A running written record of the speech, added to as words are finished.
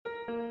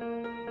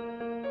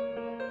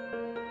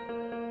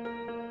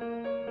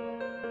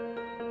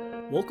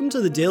Welcome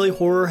to the Daily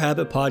Horror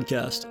Habit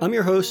Podcast. I'm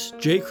your host,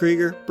 Jay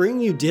Krieger,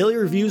 bringing you daily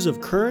reviews of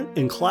current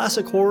and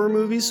classic horror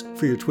movies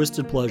for your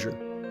twisted pleasure.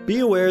 Be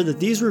aware that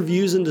these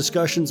reviews and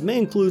discussions may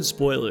include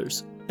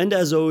spoilers. And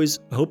as always,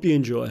 I hope you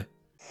enjoy.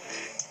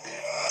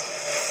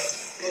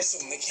 Most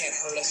of them, they can't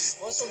hurt us.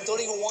 Most of them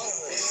don't even want to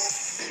hurt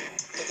us.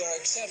 But there are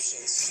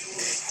exceptions.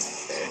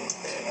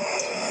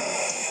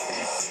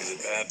 Is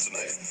it bad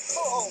tonight?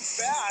 Oh,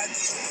 bad?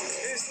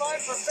 It is my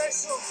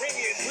professional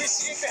opinion. We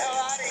should get the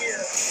hell out of here.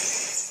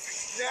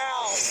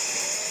 Now.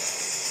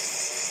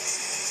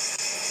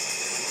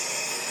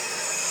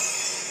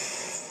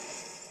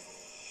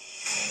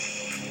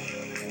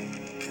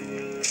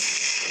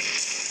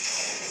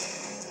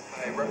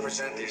 I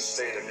represent the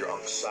estate of your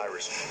Uncle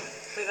Cyrus.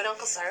 We have an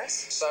Uncle Cyrus?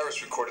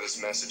 Cyrus recorded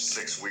this message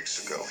 6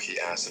 weeks ago. He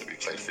asked it to be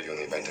played for you in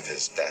the event of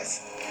his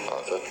death.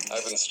 Arthur,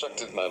 I've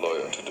instructed my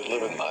lawyer to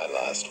deliver my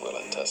last will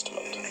and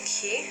testament. A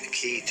key? The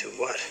key to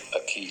what? A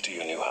key to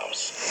your new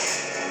house.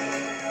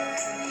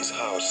 This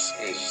house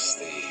is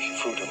the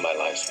fruit of my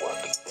life's work.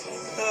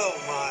 Oh,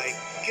 my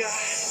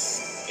God.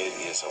 It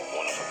is a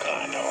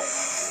one-of-a-kind home.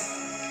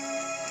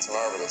 It's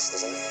marvelous,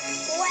 isn't it?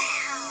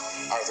 Wow!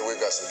 Arthur, we've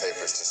got some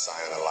papers to sign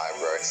in the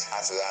library.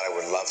 After that, I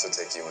would love to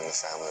take you and the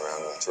family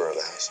around a tour of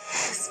the house.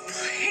 This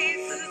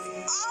place is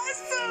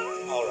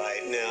awesome! All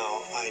right,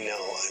 now I know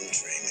I'm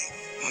dreaming.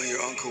 Well,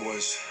 your uncle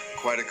was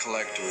quite a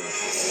collector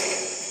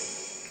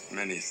of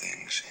many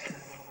things.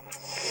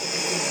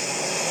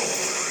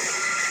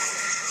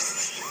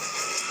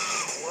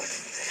 What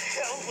the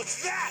hell was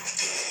that?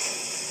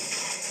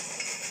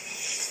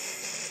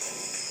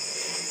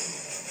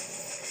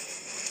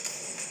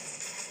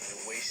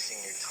 You're wasting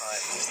your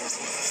time.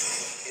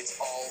 It's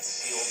all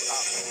sealed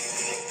up.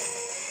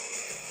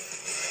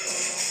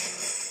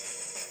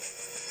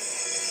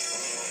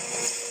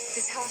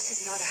 This house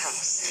is not a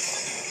house.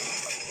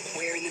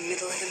 We're in the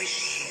middle of a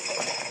machine,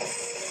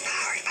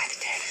 powered by the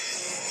dead.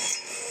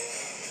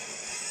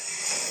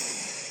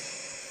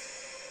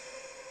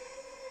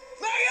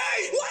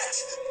 Maggie! What?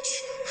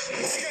 We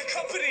got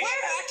company. Where?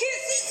 I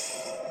can't see!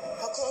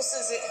 How close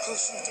is it?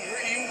 Close enough to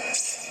hurt you.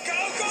 Go!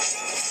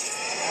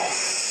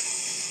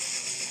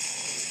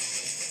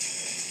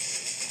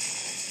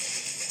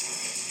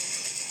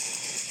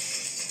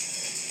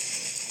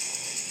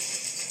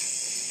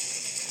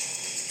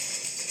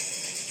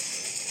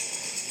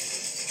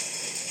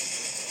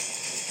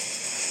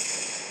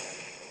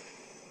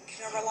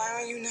 Can I rely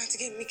on you not to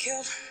get me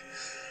killed?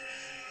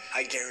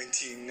 I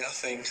guarantee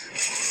nothing.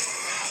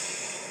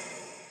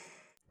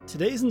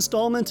 Today's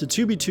installment of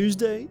Tubi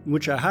Tuesday, in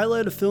which I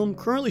highlight a film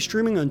currently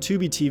streaming on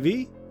Tubi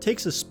TV,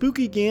 takes a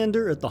spooky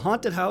gander at the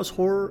haunted house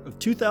horror of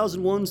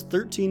 2001's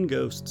 13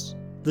 Ghosts.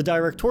 The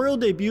directorial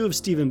debut of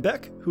Stephen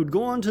Beck, who would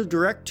go on to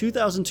direct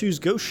 2002's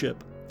Ghost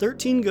Ship.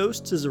 13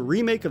 Ghosts is a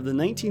remake of the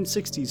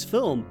 1960s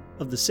film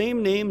of the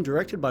same name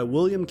directed by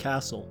William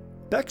Castle.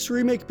 Beck's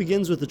remake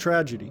begins with a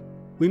tragedy.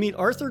 We meet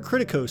Arthur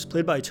Criticos,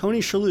 played by Tony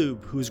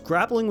Shalhoub, who is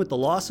grappling with the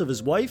loss of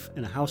his wife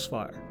in a house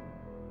fire.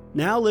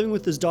 Now living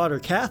with his daughter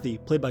Kathy,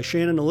 played by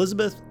Shannon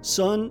Elizabeth,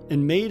 son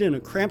and maid in a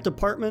cramped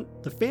apartment,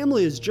 the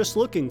family is just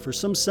looking for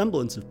some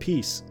semblance of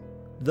peace.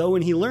 Though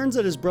when he learns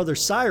that his brother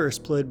Cyrus,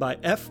 played by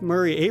F.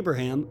 Murray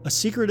Abraham, a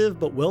secretive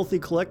but wealthy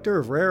collector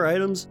of rare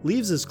items,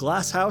 leaves his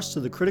glass house to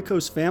the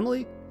Criticos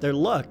family, their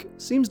luck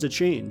seems to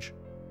change.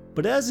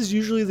 But as is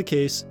usually the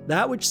case,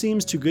 that which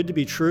seems too good to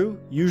be true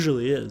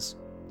usually is.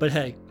 But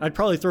hey, I'd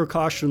probably throw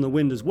caution in the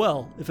wind as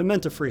well if it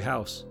meant a free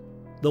house.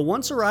 Though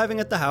once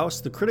arriving at the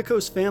house, the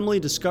Criticos family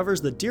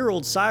discovers that dear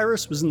old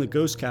Cyrus was in the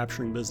ghost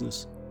capturing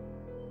business.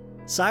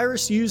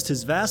 Cyrus used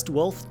his vast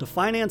wealth to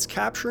finance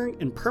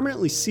capturing and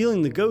permanently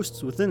sealing the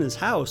ghosts within his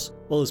house,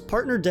 while his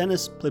partner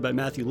Dennis, played by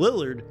Matthew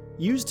Lillard,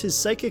 used his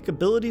psychic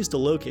abilities to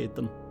locate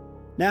them.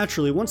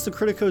 Naturally, once the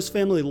Criticos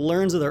family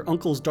learns of their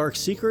uncle's dark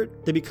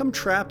secret, they become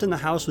trapped in the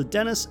house with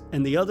Dennis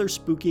and the other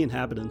spooky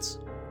inhabitants.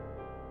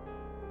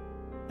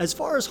 As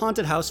far as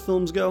haunted house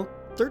films go,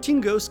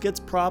 13 Ghosts gets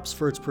props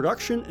for its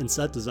production and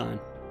set design.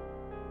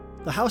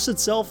 The house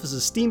itself is a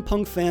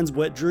steampunk fan's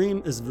wet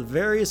dream, as the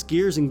various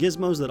gears and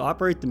gizmos that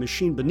operate the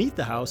machine beneath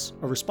the house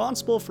are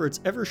responsible for its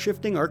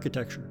ever-shifting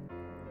architecture.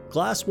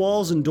 Glass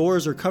walls and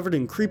doors are covered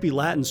in creepy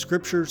Latin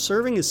scripture,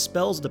 serving as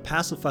spells to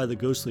pacify the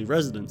ghostly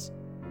residents.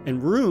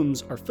 And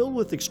rooms are filled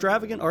with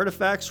extravagant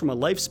artifacts from a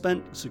life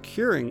spent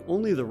securing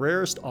only the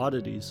rarest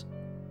oddities.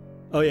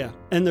 Oh yeah,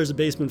 and there's a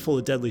basement full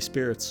of deadly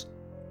spirits.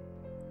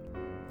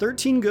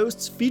 13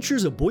 Ghosts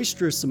features a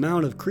boisterous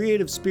amount of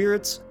creative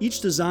spirits, each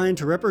designed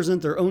to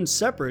represent their own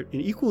separate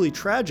and equally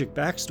tragic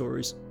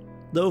backstories.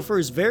 Though for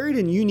as varied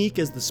and unique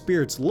as the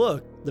spirits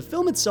look, the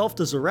film itself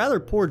does a rather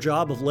poor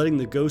job of letting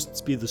the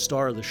ghosts be the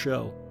star of the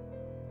show.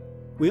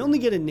 We only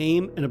get a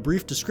name and a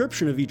brief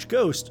description of each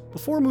ghost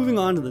before moving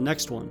on to the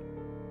next one.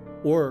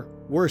 Or,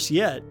 worse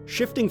yet,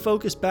 shifting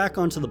focus back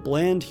onto the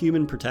bland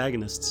human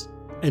protagonists.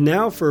 And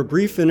now for a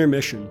brief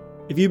intermission.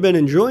 If you've been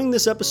enjoying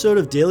this episode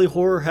of Daily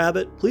Horror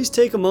Habit, please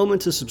take a moment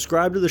to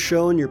subscribe to the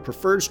show on your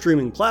preferred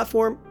streaming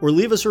platform or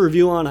leave us a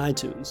review on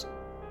iTunes.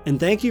 And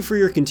thank you for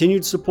your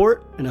continued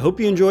support, and I hope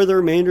you enjoy the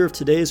remainder of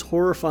today's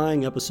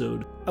horrifying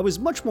episode. I was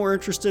much more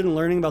interested in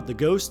learning about the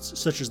ghosts,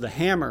 such as the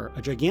Hammer,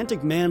 a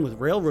gigantic man with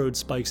railroad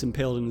spikes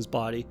impaled in his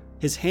body,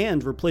 his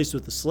hand replaced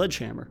with a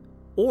sledgehammer.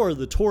 Or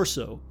the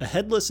Torso, a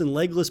headless and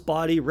legless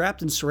body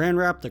wrapped in saran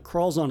wrap that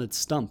crawls on its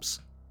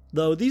stumps.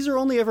 Though these are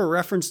only ever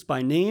referenced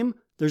by name,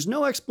 there's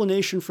no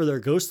explanation for their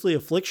ghostly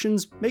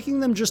afflictions, making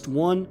them just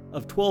one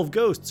of 12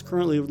 ghosts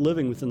currently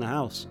living within the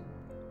house.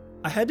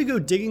 I had to go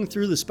digging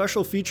through the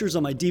special features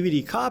on my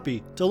DVD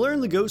copy to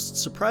learn the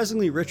ghosts'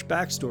 surprisingly rich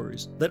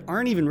backstories that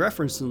aren't even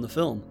referenced in the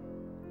film.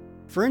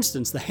 For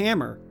instance, the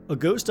Hammer, a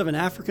ghost of an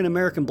African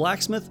American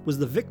blacksmith, was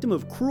the victim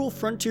of cruel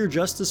frontier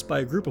justice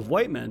by a group of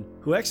white men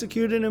who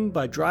executed him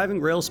by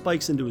driving rail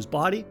spikes into his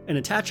body and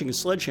attaching a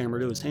sledgehammer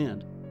to his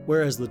hand.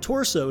 Whereas the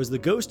Torso is the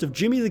ghost of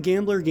Jimmy the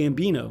Gambler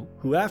Gambino,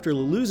 who after a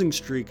losing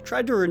streak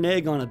tried to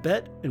renege on a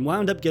bet and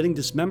wound up getting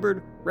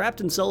dismembered,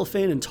 wrapped in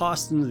cellophane and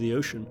tossed into the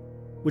ocean.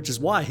 Which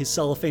is why his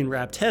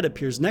cellophane-wrapped head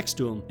appears next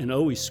to him and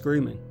always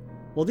screaming.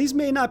 While these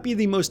may not be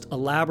the most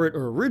elaborate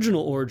or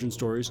original origin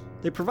stories,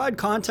 they provide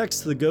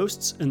context to the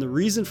ghosts and the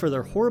reason for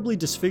their horribly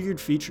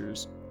disfigured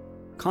features.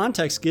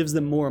 Context gives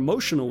them more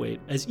emotional weight,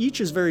 as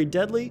each is very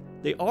deadly,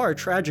 they are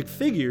tragic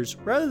figures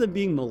rather than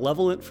being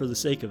malevolent for the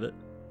sake of it.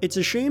 It's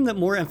a shame that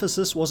more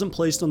emphasis wasn't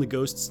placed on the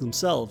ghosts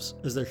themselves,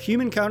 as their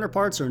human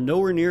counterparts are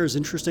nowhere near as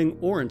interesting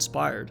or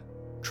inspired.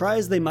 Try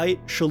as they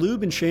might,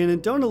 Shalhoub and Shannon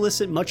don't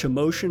elicit much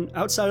emotion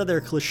outside of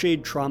their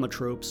cliched trauma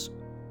tropes.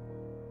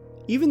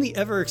 Even the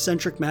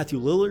ever-eccentric Matthew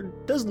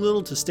Lillard does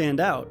little to stand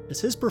out, as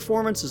his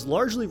performance is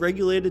largely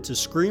regulated to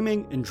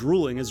screaming and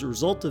drooling as a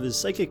result of his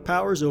psychic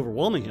powers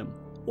overwhelming him,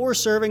 or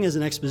serving as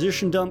an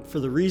exposition dump for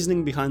the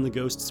reasoning behind the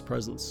ghost's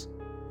presence.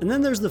 And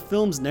then there's the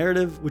film's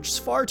narrative, which is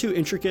far too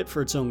intricate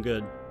for its own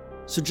good.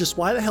 So just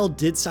why the hell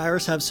did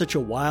Cyrus have such a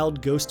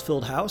wild,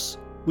 ghost-filled house?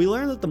 We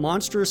learn that the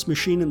monstrous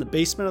machine in the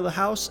basement of the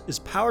house is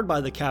powered by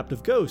the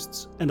captive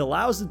ghosts, and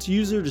allows its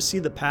user to see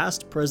the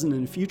past, present,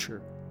 and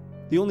future.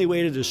 The only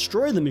way to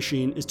destroy the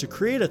machine is to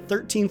create a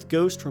 13th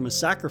ghost from a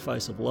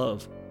sacrifice of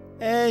love.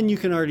 And you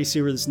can already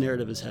see where this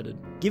narrative is headed.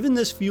 Given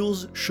this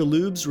fuels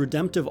Shalhoub's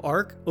redemptive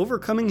arc,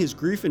 overcoming his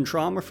grief and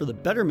trauma for the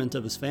betterment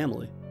of his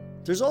family.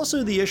 There's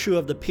also the issue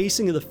of the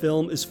pacing of the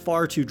film is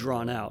far too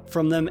drawn out.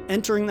 From them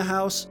entering the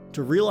house,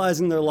 to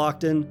realizing they're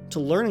locked in, to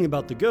learning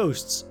about the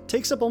ghosts,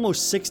 takes up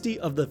almost 60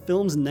 of the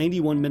film's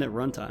 91-minute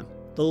runtime.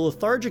 The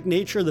lethargic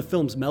nature of the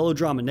film's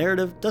melodrama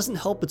narrative doesn't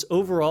help its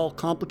overall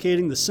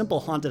complicating the simple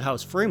haunted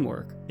house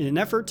framework, in an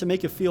effort to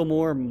make it feel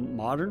more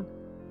modern.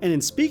 And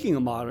in speaking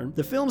of modern,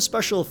 the film's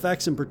special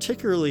effects and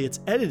particularly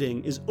its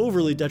editing is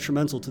overly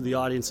detrimental to the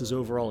audience's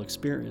overall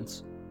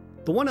experience.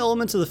 The one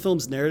element of the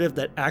film's narrative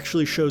that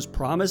actually shows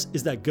promise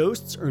is that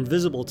ghosts are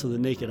invisible to the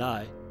naked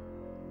eye.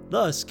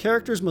 Thus,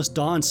 characters must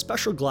don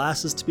special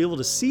glasses to be able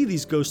to see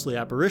these ghostly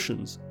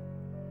apparitions.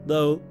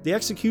 Though, the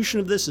execution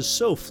of this is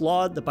so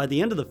flawed that by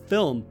the end of the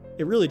film,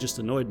 it really just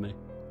annoyed me.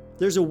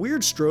 There's a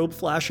weird strobe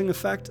flashing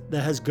effect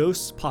that has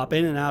ghosts pop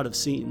in and out of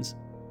scenes.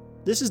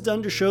 This is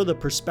done to show the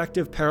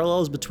perspective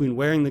parallels between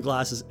wearing the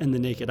glasses and the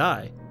naked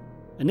eye.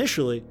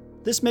 Initially,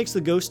 this makes the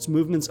ghost's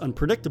movements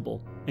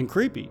unpredictable and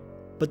creepy,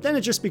 but then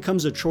it just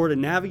becomes a chore to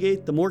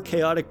navigate the more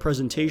chaotic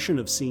presentation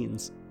of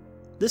scenes.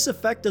 This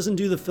effect doesn't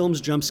do the film's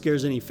jump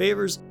scares any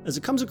favors, as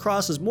it comes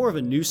across as more of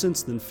a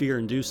nuisance than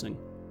fear-inducing.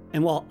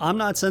 And while I'm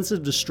not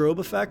sensitive to strobe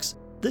effects,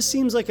 this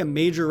seems like a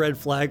major red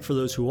flag for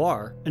those who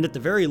are, and at the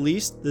very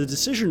least, the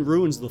decision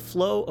ruins the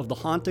flow of the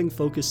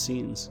haunting-focused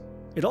scenes.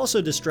 It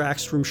also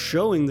distracts from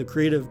showing the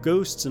creative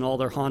ghosts in all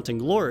their haunting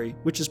glory,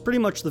 which is pretty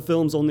much the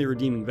film's only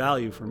redeeming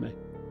value for me.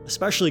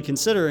 Especially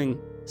considering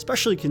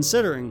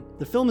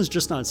the film is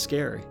just not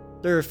scary.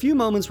 There are a few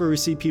moments where we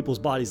see people's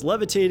bodies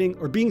levitating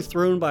or being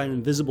thrown by an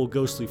invisible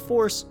ghostly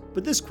force,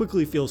 but this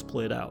quickly feels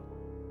played out.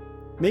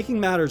 Making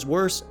matters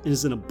worse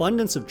is an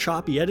abundance of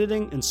choppy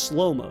editing and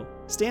slow-mo,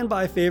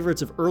 standby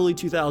favorites of early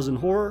 2000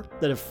 horror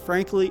that have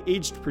frankly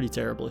aged pretty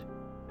terribly.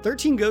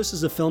 13 Ghosts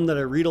is a film that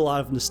I read a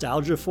lot of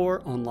nostalgia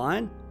for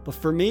online, but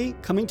for me,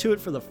 coming to it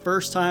for the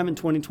first time in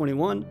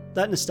 2021,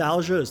 that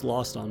nostalgia is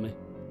lost on me.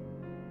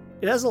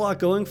 It has a lot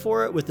going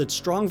for it with its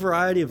strong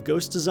variety of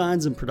ghost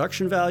designs and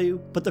production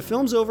value, but the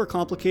film's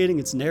overcomplicating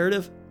its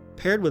narrative,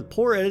 paired with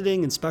poor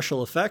editing and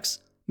special effects,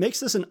 makes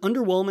this an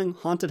underwhelming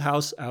haunted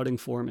house outing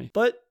for me.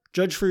 But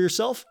judge for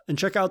yourself and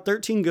check out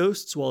 13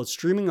 Ghosts while it's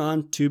streaming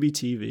on Tubi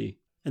TV.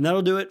 And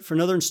that'll do it for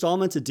another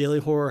installment of Daily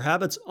Horror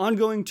Habits'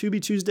 ongoing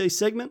Tubi Tuesday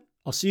segment.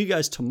 I'll see you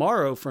guys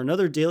tomorrow for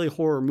another daily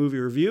horror movie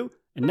review,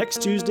 and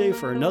next Tuesday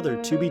for another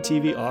Tubi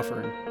TV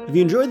offering. If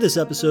you enjoyed this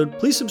episode,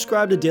 please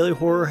subscribe to Daily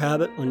Horror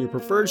Habit on your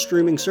preferred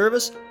streaming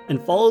service,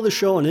 and follow the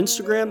show on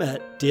Instagram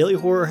at Daily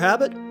Horror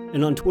Habit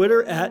and on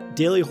Twitter at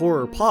Daily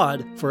Horror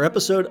Pod for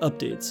episode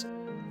updates.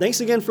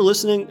 Thanks again for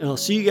listening, and I'll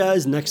see you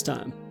guys next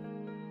time.